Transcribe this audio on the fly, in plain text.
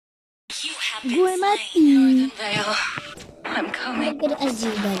Gue mati.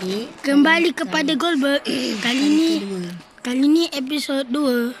 Kembali kepada Goldberg. Kali ini episod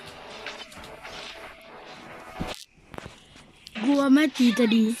 2. Gua mati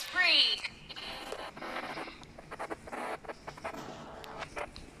tadi.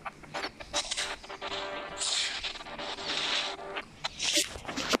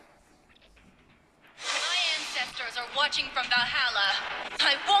 Watching from Valhalla.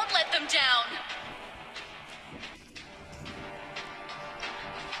 I won't let them down.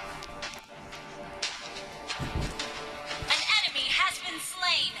 An enemy has been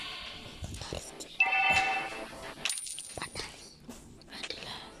slain.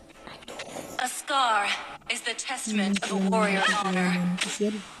 A scar is the testament of a warrior's honor.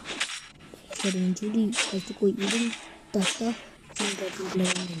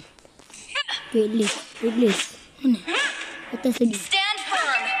 Stand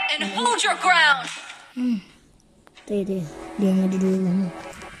firm and hold your ground. Dia yang ada dua orang.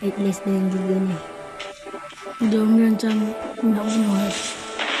 At least dia yang juga ni. Dia merancang nak bunuh.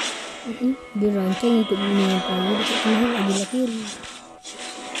 Dia rancang untuk bunuh apa? Dia tak tahu adalah kiri.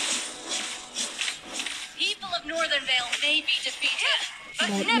 People of Northern Vale may be defeated,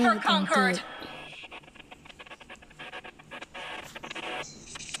 but never conquered.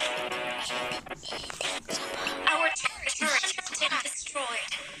 Our turret has been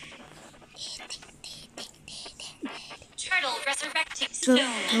destroyed. Turtle resurrecting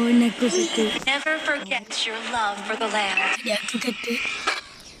stone. Never forget your love for the land. Jadi aku kata.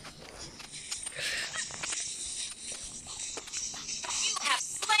 You have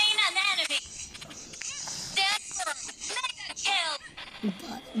slain an enemy. Stand firm. Mega kill.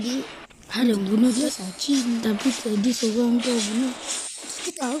 Dia ada bunuh dia sakit, tapi tadi seorang tu bunuh.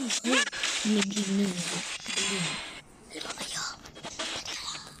 Kita tahu. Ini.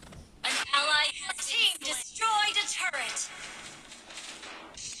 An ally has team destroyed a turret.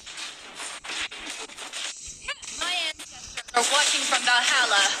 My ancestors are watching from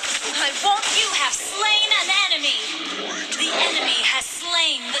Valhalla. You have slain an enemy. The enemy has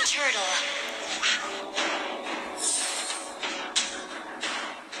slain the turtle.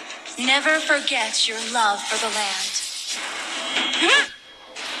 Never forget your love for the land.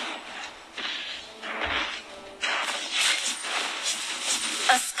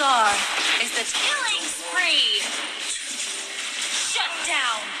 A scar is the killing spree. Shut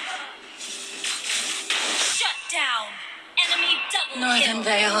down. Shut down. Enemy double Northern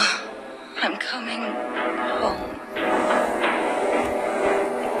kill. Vale, I'm coming home.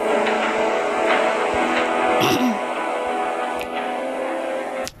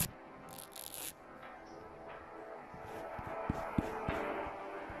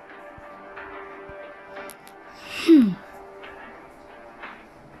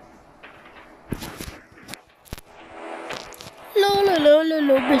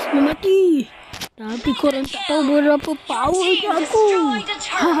 Lo best mati. Tapi korang tak tahu berapa power aku.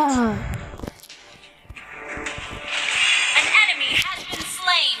 An enemy has been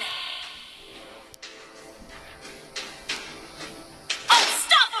slain.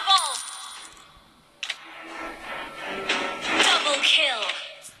 Unstoppable. Double kill.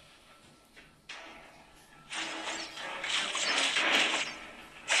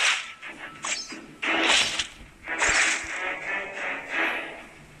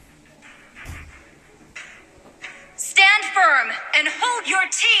 Stand firm and hold your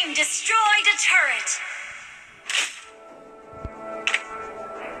team destroyed a turret.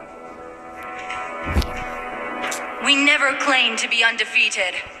 We never claimed to be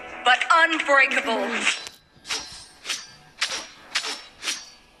undefeated, but unbreakable.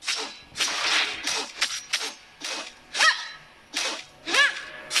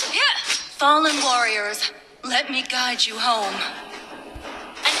 Fallen warriors, let me guide you home.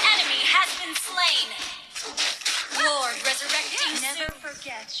 An enemy has been slain. Lord resurrecting. Never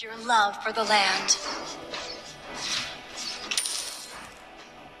forget your love for the land.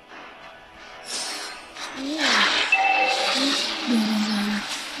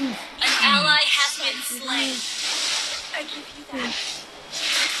 An ally has been slain. I give you that.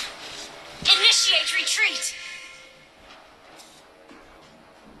 Initiate retreat.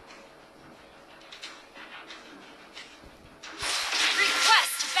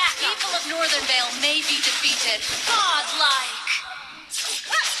 Request backup. People of Northern Vale may be defeated. Godlike.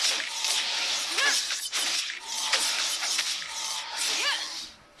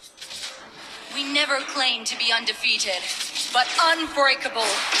 We never claimed to be undefeated, but unbreakable.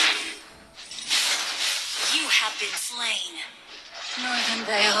 You have been slain. Northern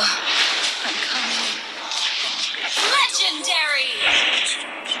Vale, I'm coming. Legendary!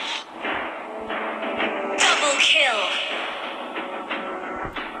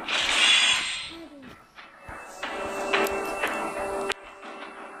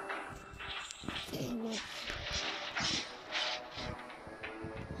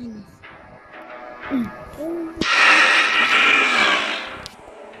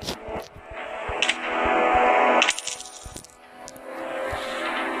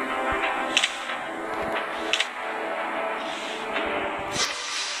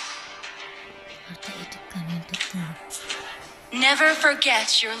 Never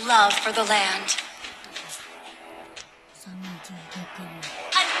forget your love for the land.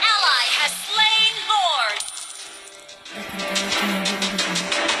 An ally has slain Lord.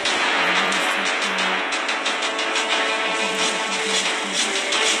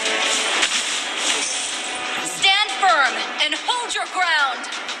 Stand firm and hold your ground.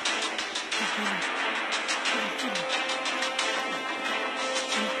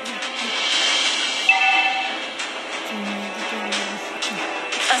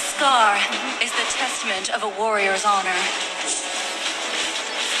 A scar is the testament of a warrior's honor.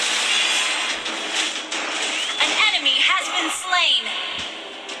 An enemy has been slain.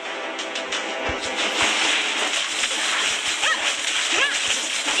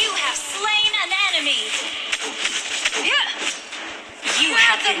 You have slain an enemy. You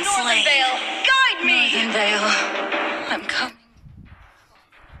have been slain. Vale, guide me. Northern Vale, I'm coming.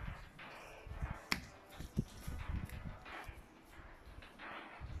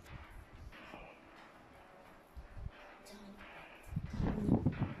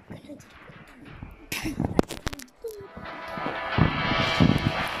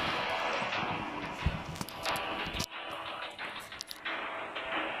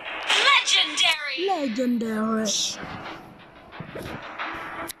 Legendary.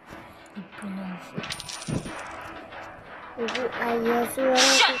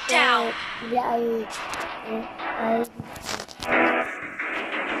 Shut down. Double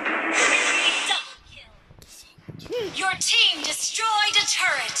kill. Your team destroyed a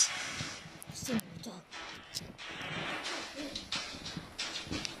turret.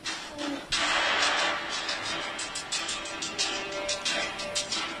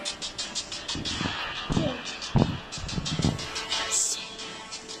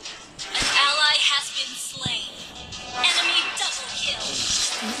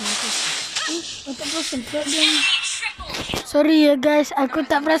 Sorry ya guys, aku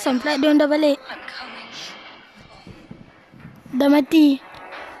tak perasan flight dia dah balik. Dah mati.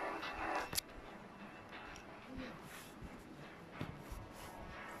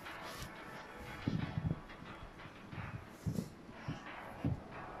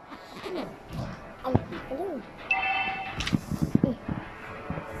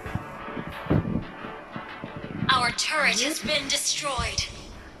 Our turret has been destroyed.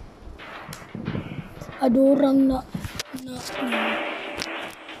 Ada orang nak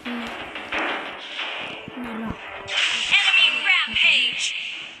Enemy rampage.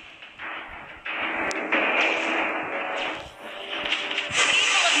 The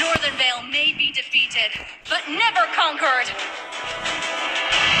people of Northern Vale may be defeated, but never conquered.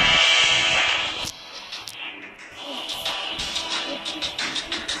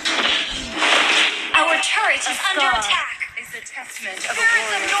 Our turret is under attack. Is the testament of a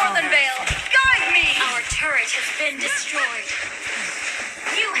warrior. Of Northern Vale, guide me. Our turret has been destroyed.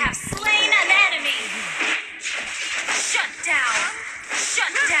 You have slain an enemy. Shut down. Shut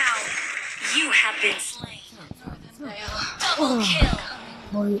down. You have been slain. Northern Vale. Double kill.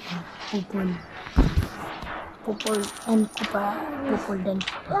 boy pupul and pupul dan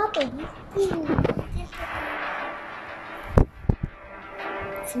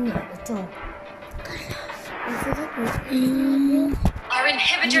sini itu. Our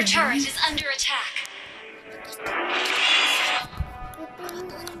inhibitor turret is under attack.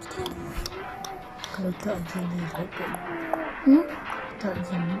 Kalau tak jadi tak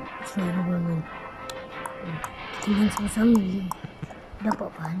jadi selalu bangun kita sama-sama dapat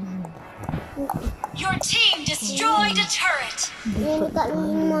pahala. Your team destroyed a turret.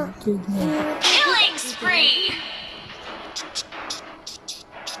 Killing spree.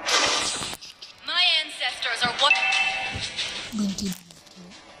 My ancestors are what?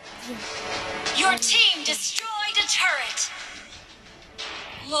 Your team destroyed a turret.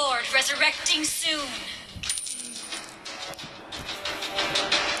 Lord resurrecting soon.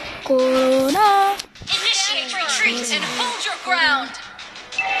 Corona. Initiate retreat and hold your ground.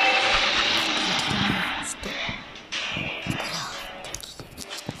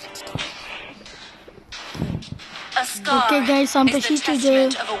 A scar Okay guys, sampai is the situ je.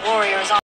 testament of a warrior's honor.